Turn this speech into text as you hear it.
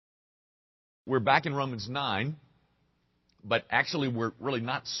We're back in Romans 9, but actually we're really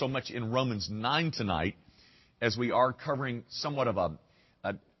not so much in Romans 9 tonight as we are covering somewhat of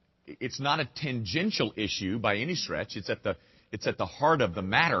it's not a tangential issue by any stretch. It's at the heart of the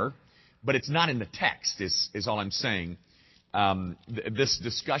matter, but it's not in the text, is all I'm saying. This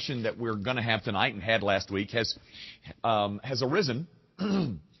discussion that we're going to have tonight and had last week has arisen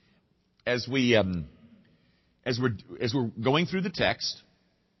as we're going through the text,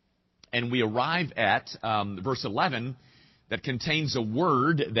 and we arrive at verse 11 that contains a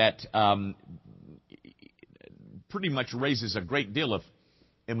word that pretty much raises a great deal of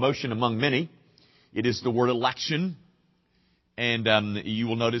emotion among many. It is the word election, and you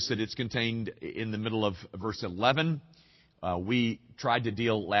will notice that it's contained in the middle of verse 11. We tried to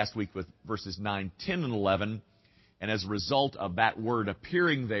deal last week with verses 9, 10, and 11, and as a result of that word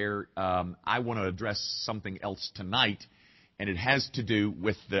appearing there, I want to address something else tonight, and it has to do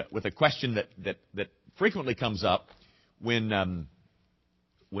with a question that frequently comes up when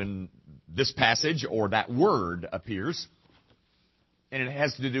this passage or that word appears, and it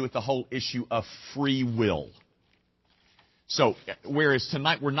has to do with the whole issue of free will. So, whereas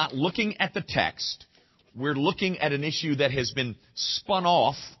tonight we're not looking at the text, we're looking at an issue that has been spun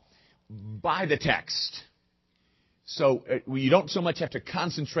off by the text. So, you don't so much have to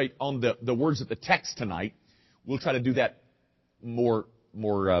concentrate on the words of the text tonight. We'll try to do that more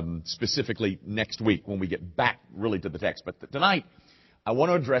specifically next week when we get back really to the text. But tonight, I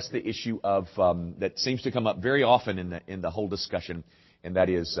want to address the issue of that seems to come up very often in the whole discussion, and that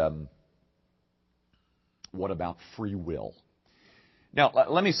is, what about free will? Now,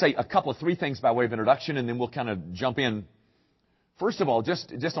 let me say three things by way of introduction, and then we'll kind of jump in. First of all,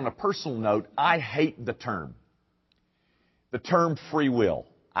 just on a personal note, I hate the term free will.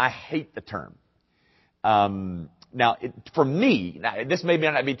 I hate the term. Now, for me, this may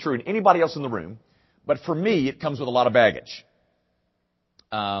not be true in anybody else in the room, but for me, it comes with a lot of baggage.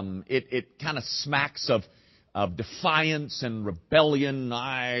 It kind of smacks of defiance and rebellion.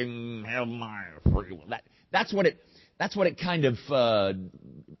 I have my free will. That's what it kind of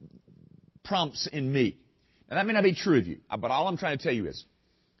prompts in me. Now, that may not be true of you, but all I'm trying to tell you is,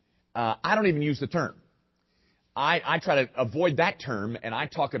 I don't even use the term. I try to avoid that term, and I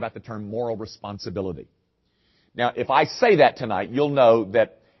talk about the term moral responsibility. Now, if I say that tonight, you'll know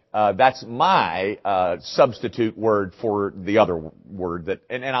that that's my substitute word for the other word that,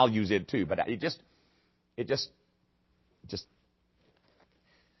 and I'll use it too. But it just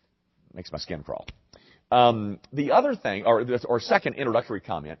makes my skin crawl. The other thing, or second introductory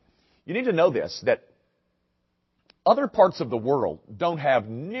comment, you need to know this, that other parts of the world don't have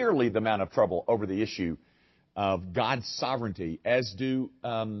nearly the amount of trouble over the issue of God's sovereignty as do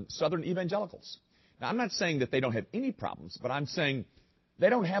Southern evangelicals. Now, I'm not saying that they don't have any problems, but I'm saying they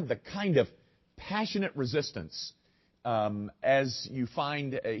don't have the kind of passionate resistance as you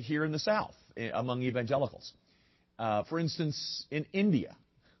find here in the South among evangelicals. For instance, in India,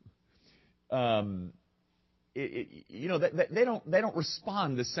 they don't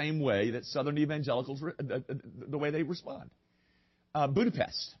respond the same way that Southern evangelicals the way they respond.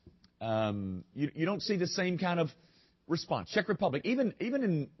 Budapest, you don't see the same kind of response. Czech Republic, even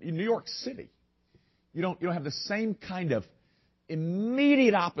in New York City, you don't have the same kind of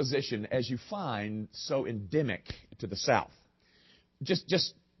immediate opposition as you find so endemic to the South.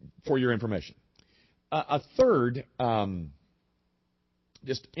 Just for your information. A third,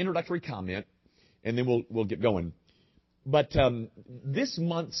 just introductory comment, and then we'll get going. But this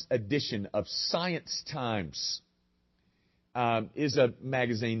month's edition of Science Times is a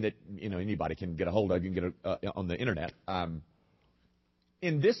magazine that anybody can get a hold of. You can get it on the internet.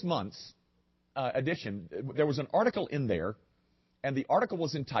 In this month's edition, there was an article in there, and the article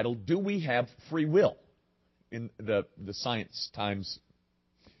was entitled, "Do We Have Free Will?" in the Science Times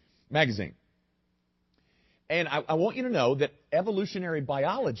magazine. And I want you to know that evolutionary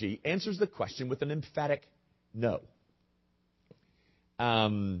biology answers the question with an emphatic no.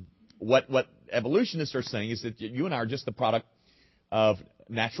 What evolutionists are saying is that you and I are just the product of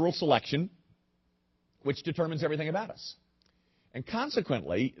natural selection, which determines everything about us. And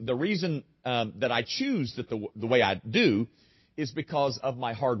consequently, the reason that I choose the way I do is because of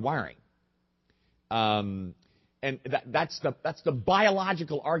my hard wiring. And that's the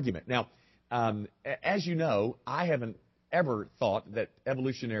biological argument. Now, as you know, I haven't ever thought that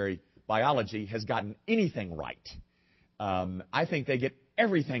evolutionary biology has gotten anything right. I think they get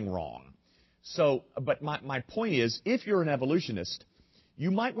everything wrong. So, but my point is, if you're an evolutionist, you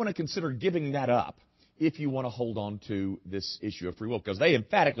might want to consider giving that up if you want to hold on to this issue of free will, because they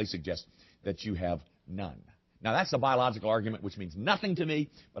emphatically suggest that you have none. Now, that's a biological argument, which means nothing to me,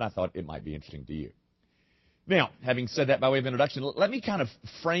 but I thought it might be interesting to you. Now, having said that by way of introduction, let me kind of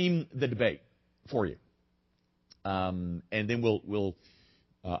frame the debate for you. And then we'll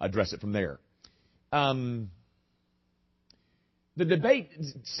address it from there. The debate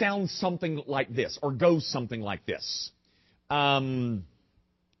sounds something like this, or goes something like this. That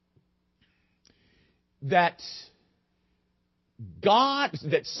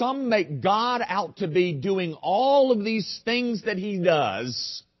some make God out to be doing all of these things that He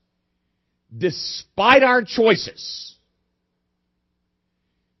does despite our choices.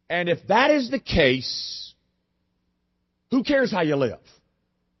 And if that is the case, who cares how you live?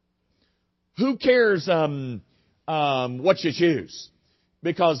 Who cares what you choose?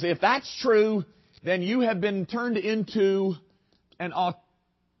 Because if that's true, then you have been turned into an automaton.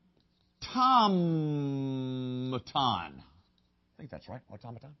 I think that's right,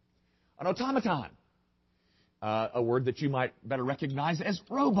 automaton. An automaton. A word that you might better recognize as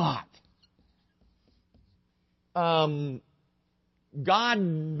robot. God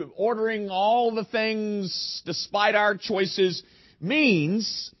ordering all the things despite our choices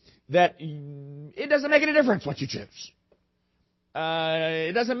means that it doesn't make any difference what you choose.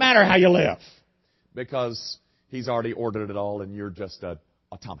 It doesn't matter how you live, because He's already ordered it all and you're just an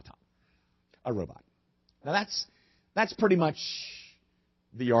automaton, a robot. Now that's pretty much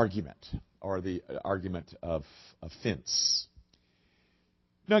the argument, or the argument of offense.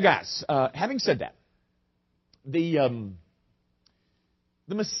 Now, guys, having said that, the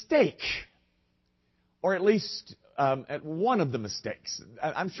mistake, or at least one of the mistakes,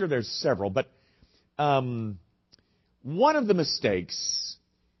 I'm sure there's several, but one of the mistakes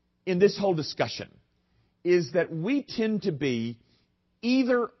in this whole discussion is that we tend to be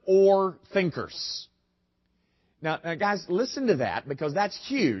either-or thinkers. Now, guys, listen to that, because that's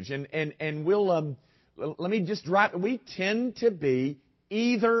huge, and we'll let me just drive. We tend to be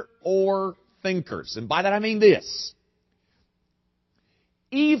either-or thinkers, and by that I mean this: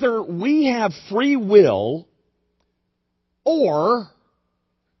 either we have free will, or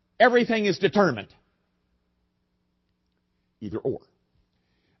everything is determined. Either or.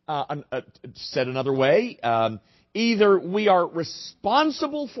 Said another way, either we are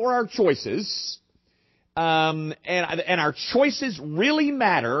responsible for our choices, and our choices really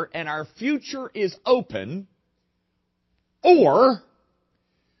matter, and our future is open, or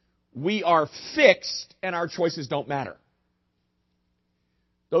we are fixed and our choices don't matter.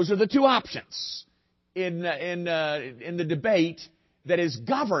 Those are the two options in the debate that is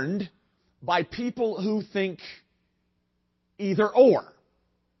governed by people who think either or.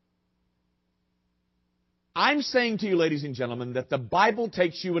 I'm saying to you, ladies and gentlemen, that the Bible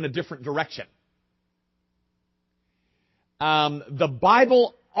takes you in a different direction. The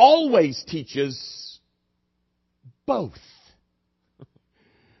Bible always teaches both.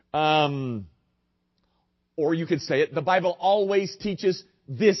 Or you could say it, the Bible always teaches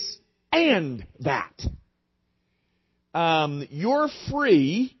this and that. You're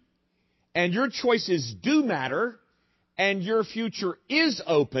free, and your choices do matter, and your future is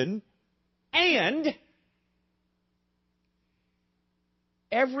open, and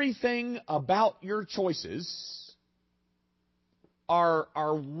everything about your choices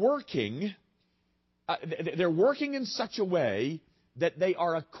are working. They're working in such a way that they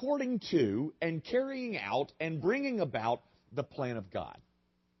are according to and carrying out and bringing about the plan of God.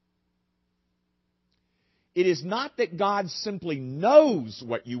 It is not that God simply knows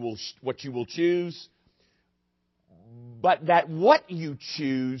what you will choose, but that what you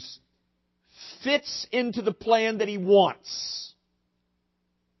choose fits into the plan that He wants.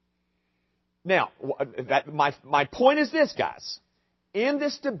 Now, my point is this, guys. In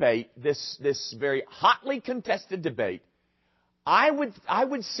this debate, this very hotly contested debate, I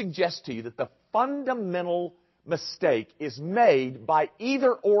would suggest to you that the fundamental mistake is made by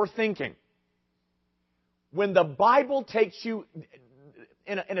either-or thinking. When the Bible takes you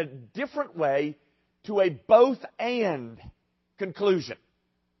in a different way to a both-and conclusion.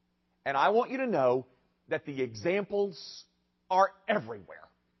 And I want you to know that the examples are everywhere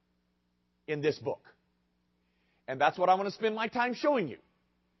in this book. And that's what I want to spend my time showing you.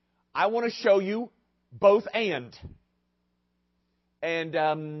 I want to show you both and.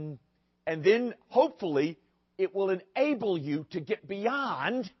 And then hopefully it will enable you to get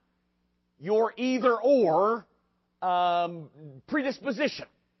beyond your either-or predisposition.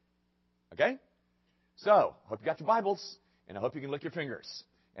 Okay? So, I hope you got your Bibles, and I hope you can lick your fingers.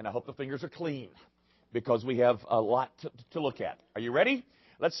 And I hope the fingers are clean, because we have a lot to look at. Are you ready?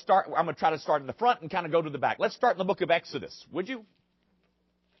 Let's start. I'm going to try to start in the front and kind of go to the back. Let's start in the book of Exodus, would you?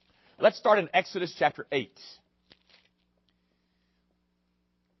 Let's start in Exodus chapter 8.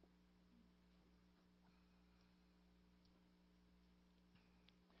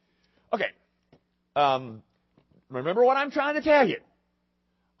 Okay. Remember what I'm trying to tell you.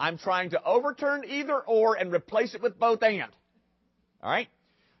 I'm trying to overturn either or and replace it with both and. All right?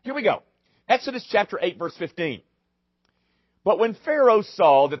 Here we go. Exodus chapter 8, verse 15. But when Pharaoh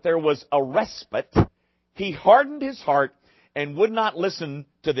saw that there was a respite, he hardened his heart and would not listen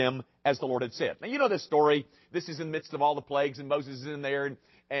to them as the Lord had said. Now, you know this story. This is in the midst of all the plagues, and Moses is in there.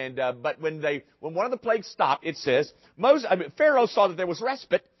 But when one of the plagues stopped, it says, Pharaoh saw that there was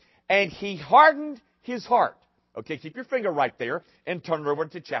respite, and he hardened his heart. Okay, keep your finger right there and turn it over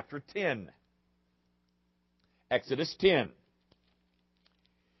to chapter 10. Exodus 10.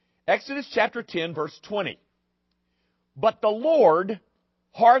 Exodus chapter 10, verse 20. But the Lord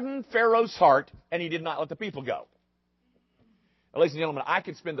hardened Pharaoh's heart, and he did not let the people go. Now, ladies and gentlemen, I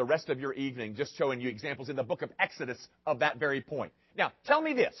could spend the rest of your evening just showing you examples in the book of Exodus of that very point. Now, tell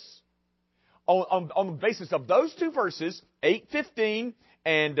me this. On the basis of those two verses, 8:15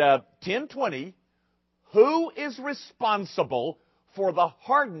 and 10:20, who is responsible for the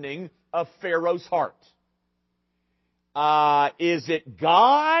hardening of Pharaoh's heart? Is it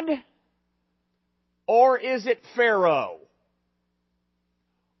God or is it Pharaoh?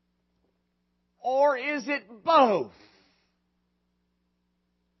 Or is it both?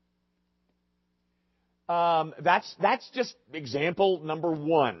 That's just example number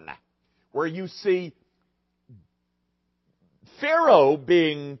one, where you see Pharaoh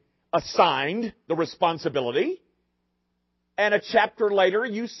being assigned the responsibility, and a chapter later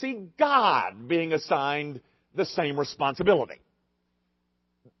you see God being assigned the same responsibility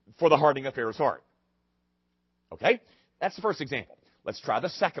for the hardening of Pharaoh's heart. Okay? That's the first example. Let's try the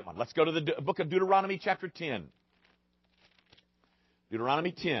second one. Let's go to the book of Deuteronomy chapter 10.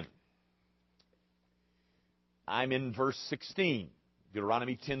 Deuteronomy 10. I'm in verse 16.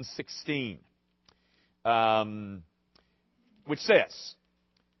 Deuteronomy 10:16. Which says,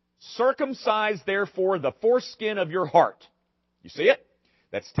 circumcise therefore the foreskin of your heart. You see it?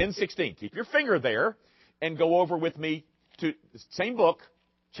 That's 10:16. Keep your finger there and go over with me to the same book,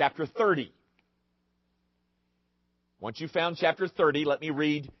 chapter 30. Once you've found chapter 30, let me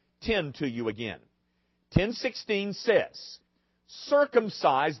read 10 to you again. 10:16 says,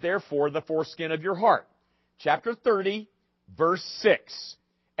 circumcise therefore the foreskin of your heart. Chapter 30, verse 6.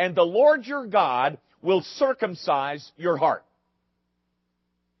 And the Lord your God will circumcise your heart.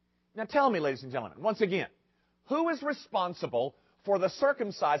 Now tell me, ladies and gentlemen, once again, who is responsible for the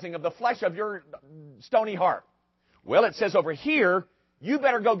circumcising of the flesh of your stony heart? Well, it says over here, you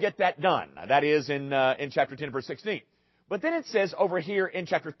better go get that done. That is in chapter 10, verse 16. But then it says over here in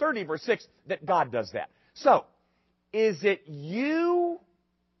chapter 30, verse 6, that God does that. So, is it you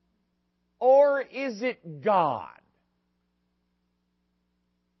or is it God?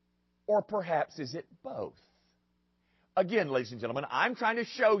 Or perhaps is it both? Again, ladies and gentlemen, I'm trying to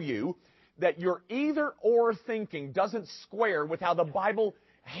show you that your either-or thinking doesn't square with how the Bible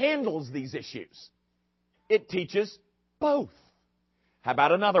handles these issues. It teaches both. How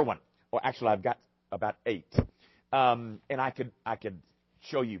about another one? Well, actually, I've got about 8. And I could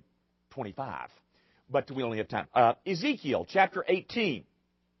show you 25. But we only have time. Ezekiel chapter 18.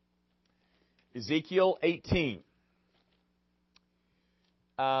 Ezekiel 18.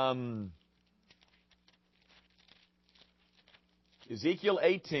 Ezekiel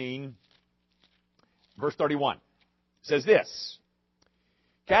 18, verse 31, says this,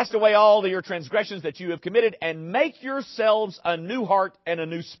 cast away all your transgressions that you have committed and make yourselves a new heart and a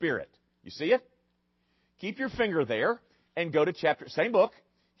new spirit. You see it? Keep your finger there and go to same book,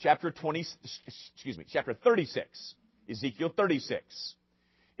 chapter 36, Ezekiel 36.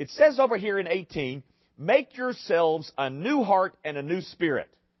 It says over here in 18, make yourselves a new heart and a new spirit.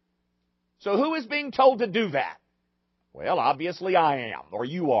 So who is being told to do that? Well, obviously I am, or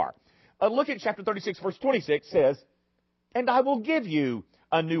you are. Look at chapter 36, verse 26 says, and I will give you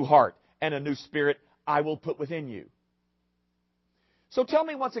a new heart and a new spirit I will put within you. So tell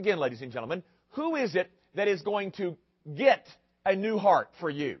me once again, ladies and gentlemen, who is it that is going to get a new heart for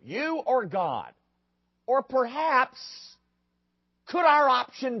you? You or God? Or perhaps, could our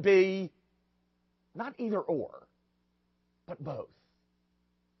option be not either or, but both?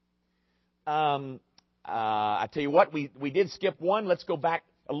 I tell you what, we did skip one. Let's go back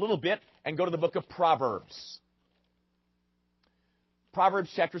a little bit and go to the book of Proverbs.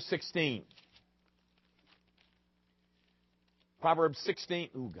 Proverbs chapter 16. Proverbs 16,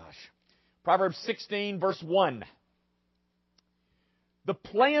 Proverbs 16, verse 1. The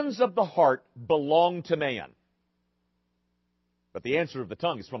plans of the heart belong to man, but the answer of the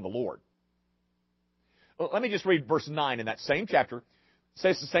tongue is from the Lord. Well, let me just read verse 9 in that same chapter. It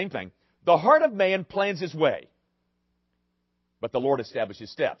says the same thing. The heart of man plans his way, but the Lord establishes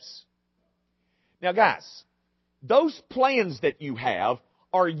steps. Now, guys, those plans that you have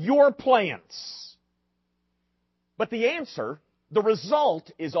are your plans. But the answer, the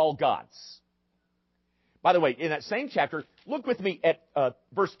result, is all God's. By the way, in that same chapter, look with me at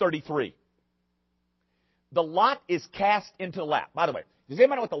verse 33. The lot is cast into the lap. By the way, does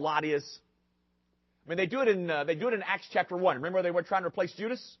anybody know what the lot is? I mean, they do it in Acts chapter 1. Remember they were trying to replace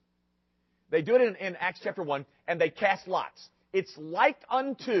Judas? They do it in Acts chapter 1, and they cast lots. It's like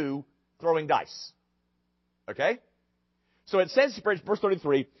unto throwing dice. Okay? So it says, verse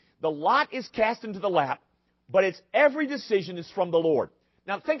 33, the lot is cast into the lap, but its every decision is from the Lord.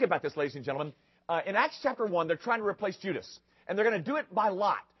 Now think about this, ladies and gentlemen. In Acts chapter 1, they're trying to replace Judas, and they're going to do it by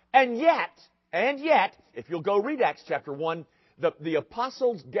lot. And yet, if you'll go read Acts chapter 1, the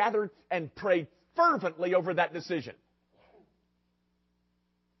apostles gathered and prayed fervently over that decision.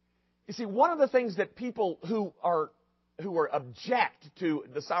 You see, one of the things that people who object to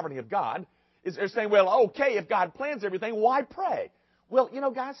the sovereignty of God is they're saying, well, okay, if God plans everything, why pray? Well,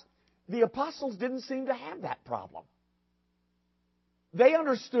 guys, the apostles didn't seem to have that problem. They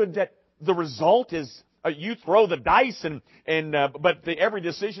understood that the result is you throw the dice, but every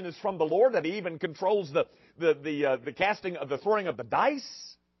decision is from the Lord. That He even controls the casting of the throwing of the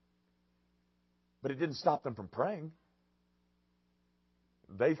dice. But it didn't stop them from praying.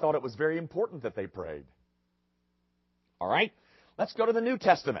 They thought it was very important that they prayed. All right, let's go to the New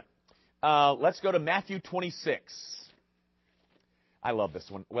Testament. Let's go to Matthew 26. I love this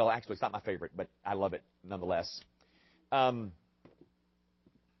one. Well, actually, it's not my favorite, but I love it nonetheless.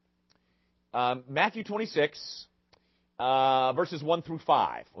 Matthew 26, verses 1 through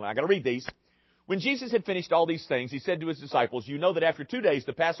 5. Well, I got to read these. When Jesus had finished all these things, He said to His disciples, you know that after 2 days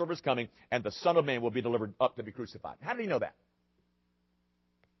the Passover is coming, and the Son of Man will be delivered up to be crucified. How did He know that?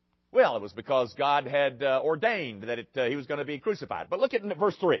 Well, it was because God had ordained that He was going to be crucified. But look at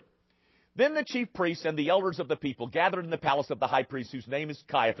verse 3. Then the chief priests and the elders of the people gathered in the palace of the high priest, whose name is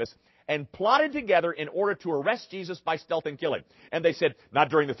Caiaphas, and plotted together in order to arrest Jesus by stealth and kill Him. And they said, not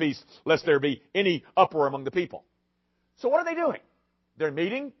during the feast, lest there be any uproar among the people. So what are they doing? They're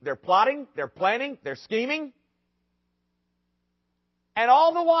meeting, they're plotting, they're planning, they're scheming. And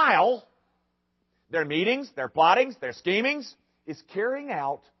all the while, their meetings, their plottings, their schemings is carrying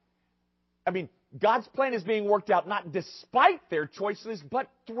out. I mean, God's plan is being worked out not despite their choices, but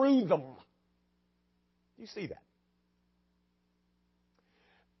through them. You see that?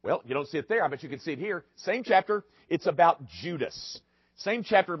 Well, you don't see it there. I bet you can see it here. Same chapter. It's about Judas. Same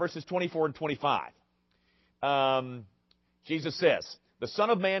chapter, verses 24 and 25. Jesus says, the Son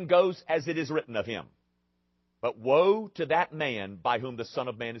of Man goes as it is written of Him. But woe to that man by whom the Son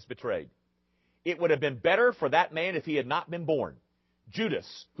of Man is betrayed. It would have been better for that man if he had not been born.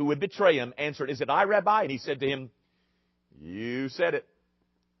 Judas, who would betray Him, answered, is it I, Rabbi? And He said to him, you said it.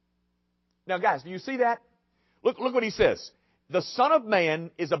 Now, guys, do you see that? Look what He says. The Son of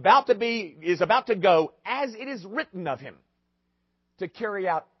Man is about to go as it is written of Him, to carry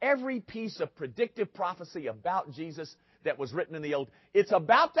out every piece of predictive prophecy about Jesus that was written in the Old. It's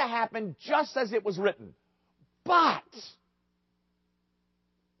about to happen just as it was written. But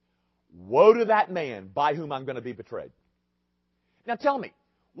woe to that man by whom I'm going to be betrayed. Now tell me,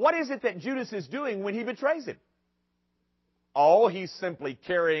 what is it that Judas is doing when he betrays Him? Oh, he's simply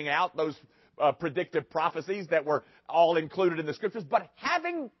carrying out those predictive prophecies that were all included in the Scriptures. But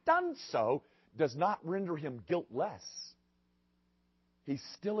having done so does not render him guiltless. He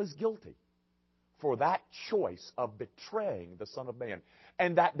still is guilty for that choice of betraying the Son of Man.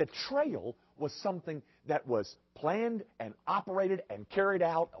 And that betrayal was something that was planned and operated and carried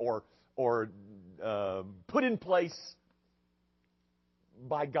out or put in place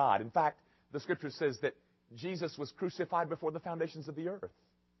by God. In fact, the Scripture says that Jesus was crucified before the foundations of the earth.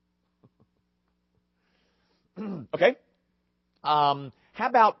 Okay? How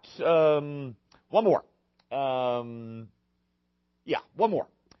about one more? One more.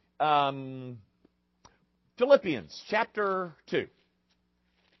 Philippians chapter 2.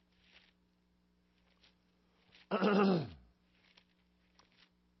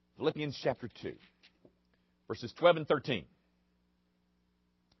 Philippians chapter 2, verses 12 and 13.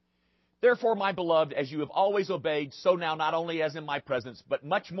 Therefore, my beloved, as you have always obeyed, so now not only as in my presence, but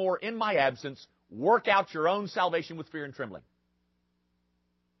much more in my absence, work out your own salvation with fear and trembling.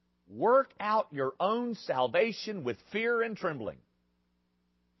 Work out your own salvation with fear and trembling.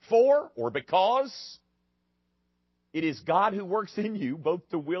 For, or because, it is God who works in you both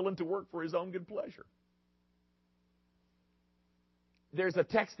to will and to work for His own good pleasure. There's a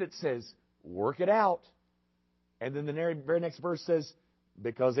text that says, work it out. And then the very next verse says,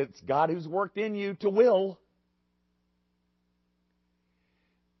 because it's God who's worked in you to will.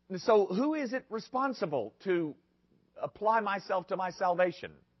 So who is it responsible to apply myself to my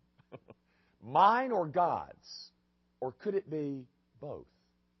salvation? Mine or God's? Or could it be both?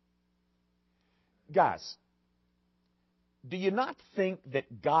 Guys, do you not think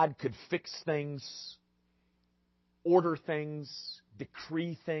that God could fix things, order things,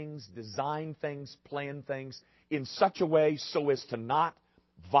 decree things, design things, plan things in such a way so as to not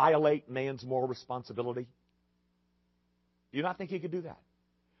violate man's moral responsibility? Do you not think He could do that?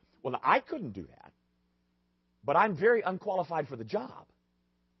 Well, now, I couldn't do that, but I'm very unqualified for the job.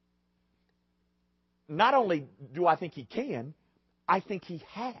 Not only do I think He can, I think He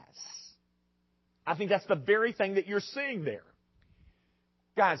has. I think that's the very thing that you're seeing there.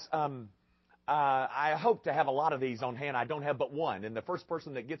 Guys, I hope to have a lot of these on hand. I don't have but one, and the first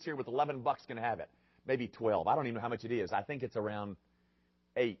person that gets here with $11 can have it. Maybe 12. I don't even know how much it is. I think it's around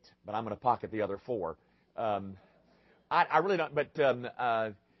 8, but I'm going to pocket the other 4. I really don't.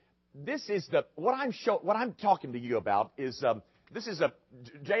 But this is what I'm talking to you about is this is a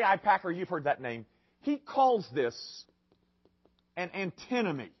J.I. Packer. You've heard that name. He calls this an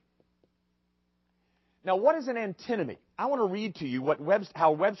antinomy. Now, what is an antinomy? I want to read to you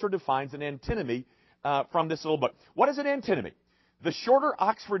how Webster defines an antinomy from this little book. What is an antinomy? The Shorter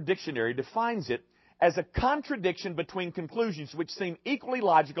Oxford Dictionary defines it as a contradiction between conclusions which seem equally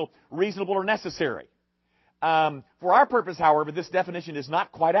logical, reasonable, or necessary. For our purpose, however, this definition is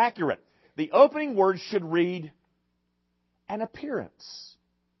not quite accurate. The opening words should read, an appearance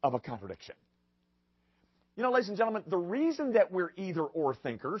of a contradiction. You know, ladies and gentlemen, the reason that we're either-or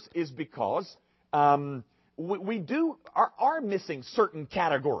thinkers is because we are missing certain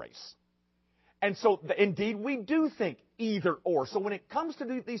categories. And so, indeed, we do think either-or. So when it comes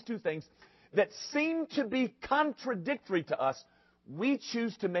to these two things that seem to be contradictory to us, we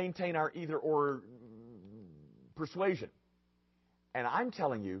choose to maintain our either-or persuasion. And I'm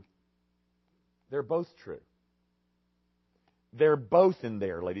telling you, they're both true. They're both in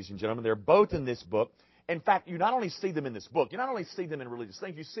there, ladies and gentlemen. They're both in this book. In fact, you not only see them in this book, you not only see them in religious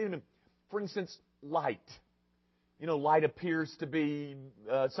things, you see them in, for instance, light. You know, light appears to be,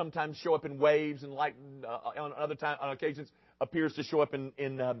 sometimes show up in waves, and light on occasions appears to show up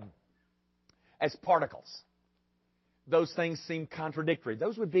as particles. Those things seem contradictory.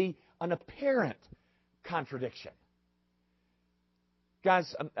 Those would be an apparent contradiction.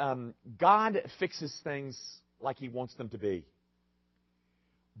 Guys, God fixes things like He wants them to be.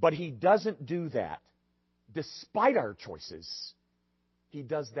 But He doesn't do that despite our choices. He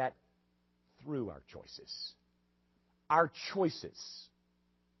does that through our choices. Our choices,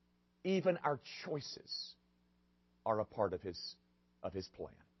 even our choices, are a part of His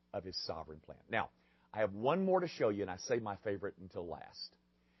plan, of His sovereign plan. Now, I have one more to show you, and I save my favorite until last.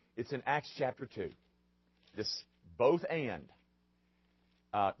 It's in Acts chapter 2. This both and.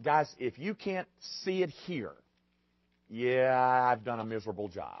 Guys, if you can't see it here, yeah, I've done a miserable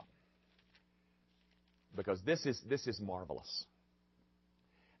job. Because this is marvelous.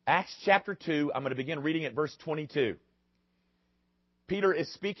 Acts chapter 2, I'm going to begin reading at verse 22. Peter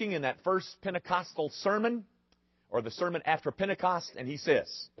is speaking in that first Pentecostal sermon, or the sermon after Pentecost, and he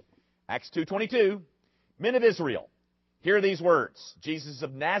says, Acts 2:22, Men of Israel, hear these words. Jesus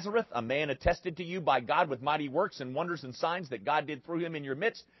of Nazareth, a man attested to you by God with mighty works and wonders and signs that God did through Him in your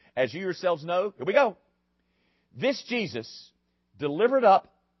midst, as you yourselves know. Here we go. This Jesus, delivered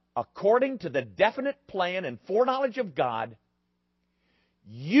up according to the definite plan and foreknowledge of God,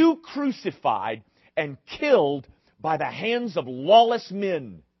 you crucified and killed by the hands of lawless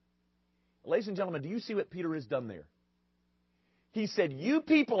men. Ladies and gentlemen, do you see what Peter has done there? He said, you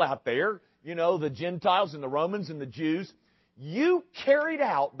people out there, you know, the Gentiles and the Romans and the Jews, you carried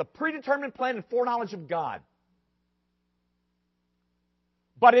out the predetermined plan and foreknowledge of God.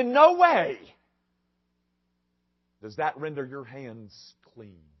 But in no way does that render your hands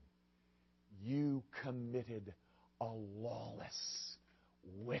clean. You committed a lawless,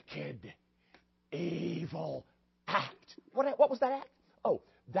 wicked, evil act. What was that act? Oh,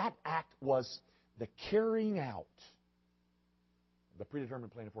 that act was the carrying out of the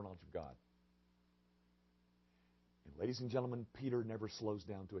predetermined plan and foreknowledge of God. And ladies and gentlemen, Peter never slows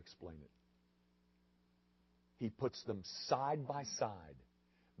down to explain it. He puts them side by side.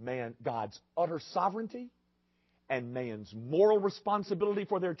 God's utter sovereignty and man's moral responsibility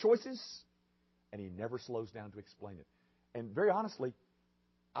for their choices, and he never slows down to explain it. And very honestly,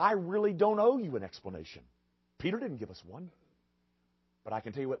 I really don't owe you an explanation. Peter didn't give us one. But I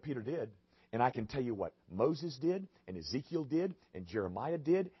can tell you what Peter did, and I can tell you what Moses did, and Ezekiel did, and Jeremiah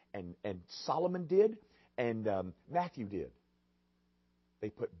did, and Solomon did, and Matthew did. They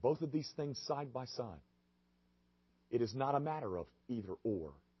put both of these things side by side. It is not a matter of either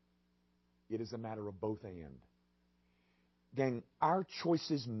or. It is a matter of both and. Gang, our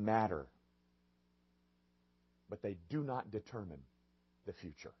choices matter, but they do not determine the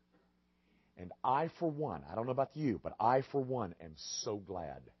future. And I, for one, I don't know about you, but I, for one, am so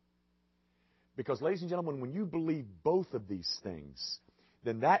glad. Because, ladies and gentlemen, when you believe both of these things,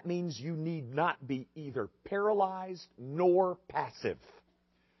 then that means you need not be either paralyzed nor passive.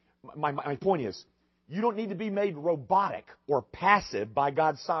 My point is, you don't need to be made robotic or passive by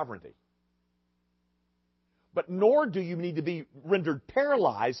God's sovereignty. But nor do you need to be rendered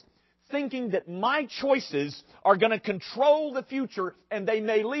paralyzed thinking that my choices are going to control the future and they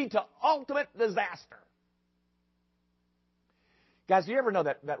may lead to ultimate disaster. Guys, do you ever know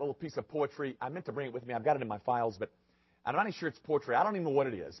that little piece of poetry? I meant to bring it with me. I've got it in my files, but I'm not even sure it's poetry. I don't even know what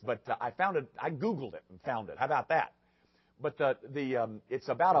it is, but I found it. I Googled it and found it. How about that? But it's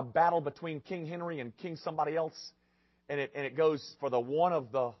about a battle between King Henry and King somebody else, and it goes, for the one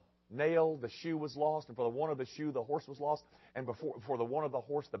of the nail, the shoe was lost, and for the one of the shoe, the horse was lost, and for the one of the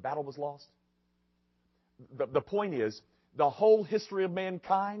horse, the battle was lost. The point is, the whole history of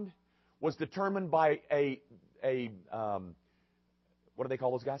mankind was determined by a what do they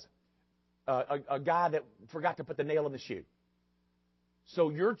call those guys? A guy that forgot to put the nail in the shoe. So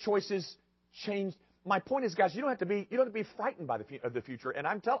your choices changed. My point is, guys, you don't have to be frightened by the future, and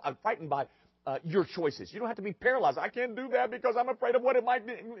I'm frightened by your choices. You don't have to be paralyzed. I can't do that because I'm afraid of what it might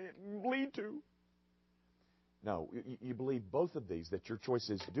lead to. No, you believe both of these, that your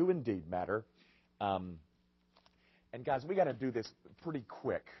choices do indeed matter. And guys, we got to do this pretty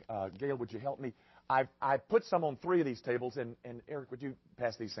quick. Gail, would you help me? I've put some on 3 of these tables, and Eric, would you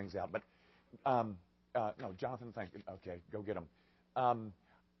pass these things out? But no, Jonathan, thank you. Okay, go get them.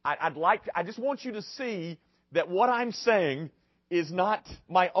 I just want you to see that what I'm saying is not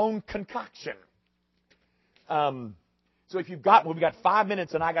my own concoction. So if we've got 5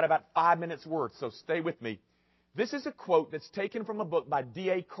 minutes, and I got about 5 minutes worth, so stay with me. This is a quote that's taken from a book by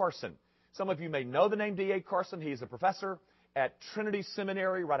D.A. Carson. Some of you may know the name D.A. Carson. He's a professor at Trinity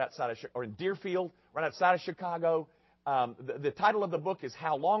Seminary in Deerfield, right outside of Chicago. The title of the book is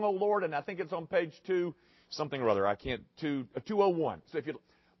How Long, O Lord? And I think it's on page 2, something or other. 201.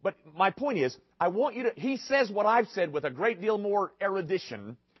 But my point is, I want you to, he says what I've said with a great deal more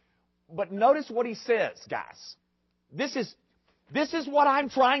erudition, but notice what he says, guys. This is what I'm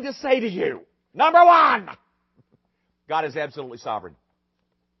trying to say to you. Number 1, God is absolutely sovereign.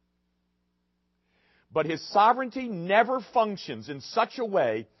 But His sovereignty never functions in such a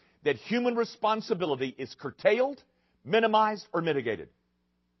way that human responsibility is curtailed, minimized, or mitigated.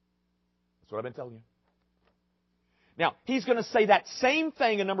 That's what I've been telling you. Now, He's going to say that same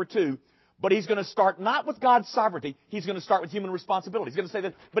thing in number 2, but He's going to start not with God's sovereignty. He's going to start with human responsibility. He's going to say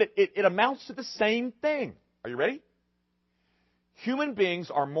that, but it amounts to the same thing. Are you ready? Human beings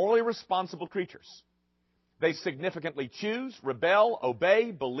are morally responsible creatures. They significantly choose, rebel, obey,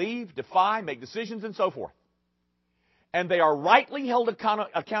 believe, defy, make decisions, and so forth. And they are rightly held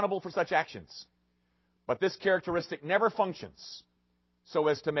accountable for such actions. But this characteristic never functions so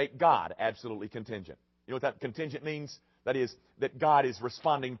as to make God absolutely contingent. You know what that contingent means? That is, that God is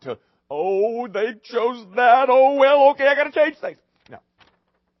responding to, oh, they chose that, oh, well, okay, I got to change things. No.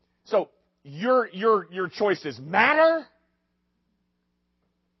 So, your choices matter,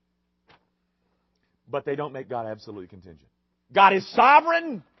 but they don't make God absolutely contingent. God is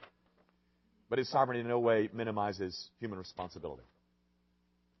sovereign, but His sovereignty in no way minimizes human responsibility.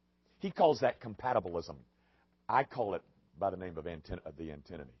 He calls that compatibilism. I call it by the name of the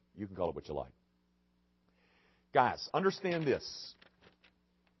antinomy. You can call it what you like. Guys, understand this.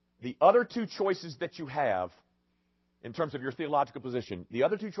 The other 2 choices that you have, in terms of your theological position, the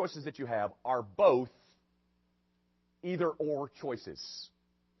other 2 choices that you have are both either-or choices.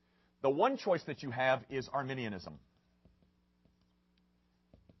 The one choice that you have is Arminianism.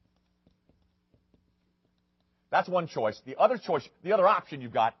 That's one choice. The other choice, the other option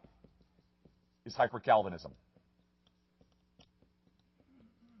you've got is Hyper-Calvinism.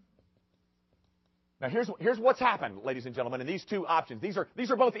 Now here's what's happened, ladies and gentlemen, in these 2 options.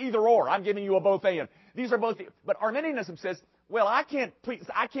 These are both either or. I'm giving you a both and. These are both. But Arminianism says, well, I can't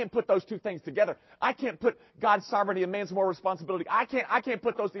put those 2 things together. I can't put God's sovereignty and man's moral responsibility. I can't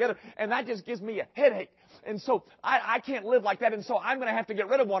put those together, and that just gives me a headache. And so I can't live like that. And so I'm going to have to get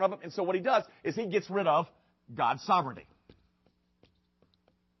rid of one of them. And so what he does is he gets rid of God's sovereignty.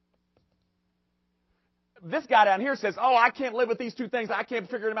 This guy down here says, oh, I can't live with these 2 things. I can't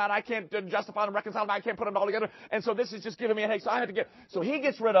figure them out. I can't justify them, reconcile them. I can't put them all together. And so this is just giving me a headache. So I have to so he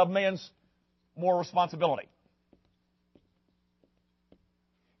gets rid of man's moral responsibility.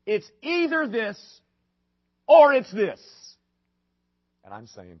 It's either this or it's this. And I'm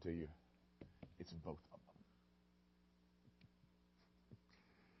saying to you, It's both of them.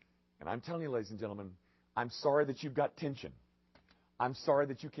 And I'm telling you, ladies and gentlemen, I'm sorry that you've got tension. I'm sorry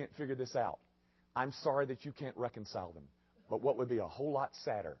that you can't figure this out. I'm sorry that you can't reconcile them. But what would be a whole lot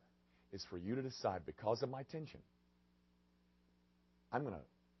sadder is for you to decide, because of my tension, I'm going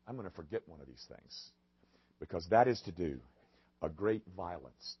to forget one of these things. Because that is to do a great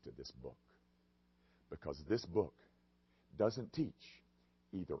violence to this book. Because this book doesn't teach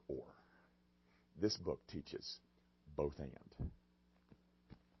either or. This book teaches both and.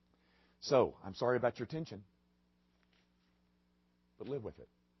 So, I'm sorry about your tension, but live with it.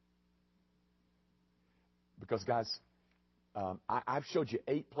 Because, guys, I've showed you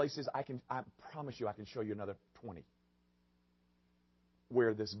 8 places. I promise you I can show you another 20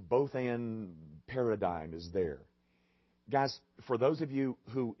 where this both and paradigm is there. Guys, for those of you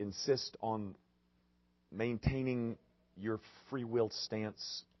who insist on maintaining your free will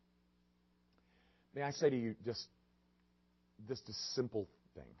stance, may I say to you just a simple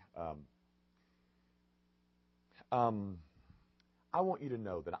thing. I want you to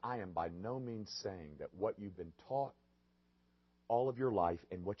know that I am by no means saying that what you've been taught all of your life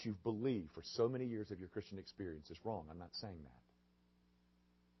and what you've believed for so many years of your Christian experience is wrong. I'm not saying that.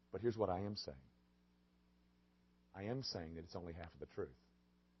 But here's what I am saying. I am saying that it's only half of the truth.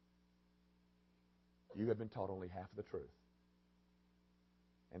 You have been taught only half of the truth.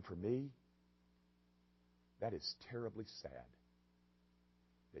 And for me, that is terribly sad.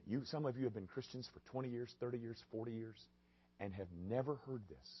 That some of you have been Christians for 20 years, 30 years, 40 years, and have never heard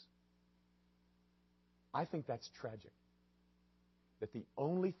this. I think that's tragic. That the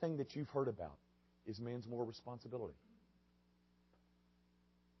only thing that you've heard about is man's moral responsibility.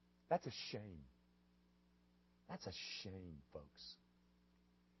 That's a shame. That's a shame, folks.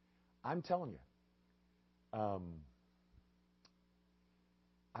 I'm telling you.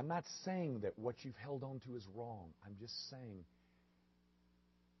 I'm not saying that what you've held on to is wrong. I'm just saying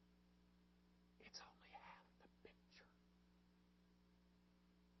it's only half the picture.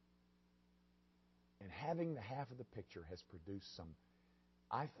 And having the half of the picture has produced some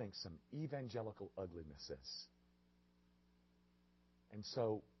evangelical uglinesses. And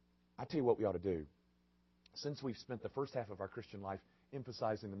so, I tell you what we ought to do. Since we've spent the first half of our Christian life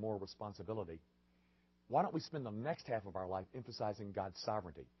emphasizing the moral responsibility, why don't we spend the next half of our life emphasizing God's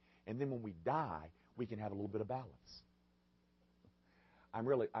sovereignty? And then when we die, we can have a little bit of balance. I'm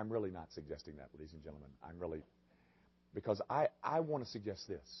really not suggesting that, ladies and gentlemen. Because I want to suggest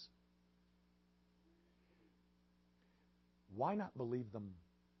this. Why not believe them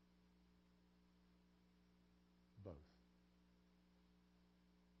both?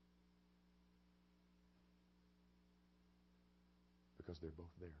 Because they're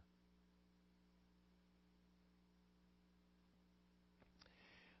both there.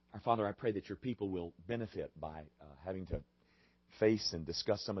 Our Father, I pray that your people will benefit by having to face and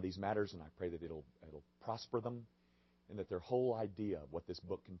discuss some of these matters, and I pray that it'll prosper them, and that their whole idea of what this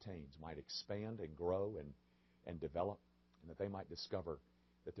book contains might expand and grow and develop, and that they might discover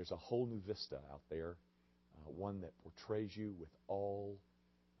that there's a whole new vista out there, one that portrays you with all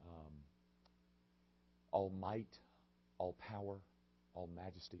might, all power, all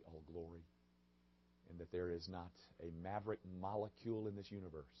majesty, all glory, and that there is not a maverick molecule in this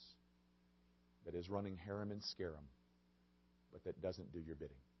universe that is running harem and scarum, but that doesn't do your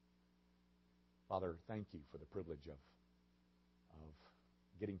bidding. Father, thank you for the privilege of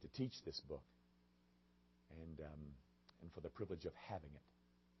getting to teach this book, and for the privilege of having it,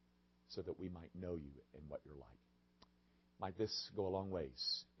 so that we might know you and what you're like. Might this go a long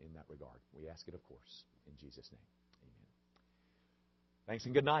ways in that regard? We ask it, of course, in Jesus' name. Amen. Thanks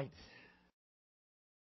and good night.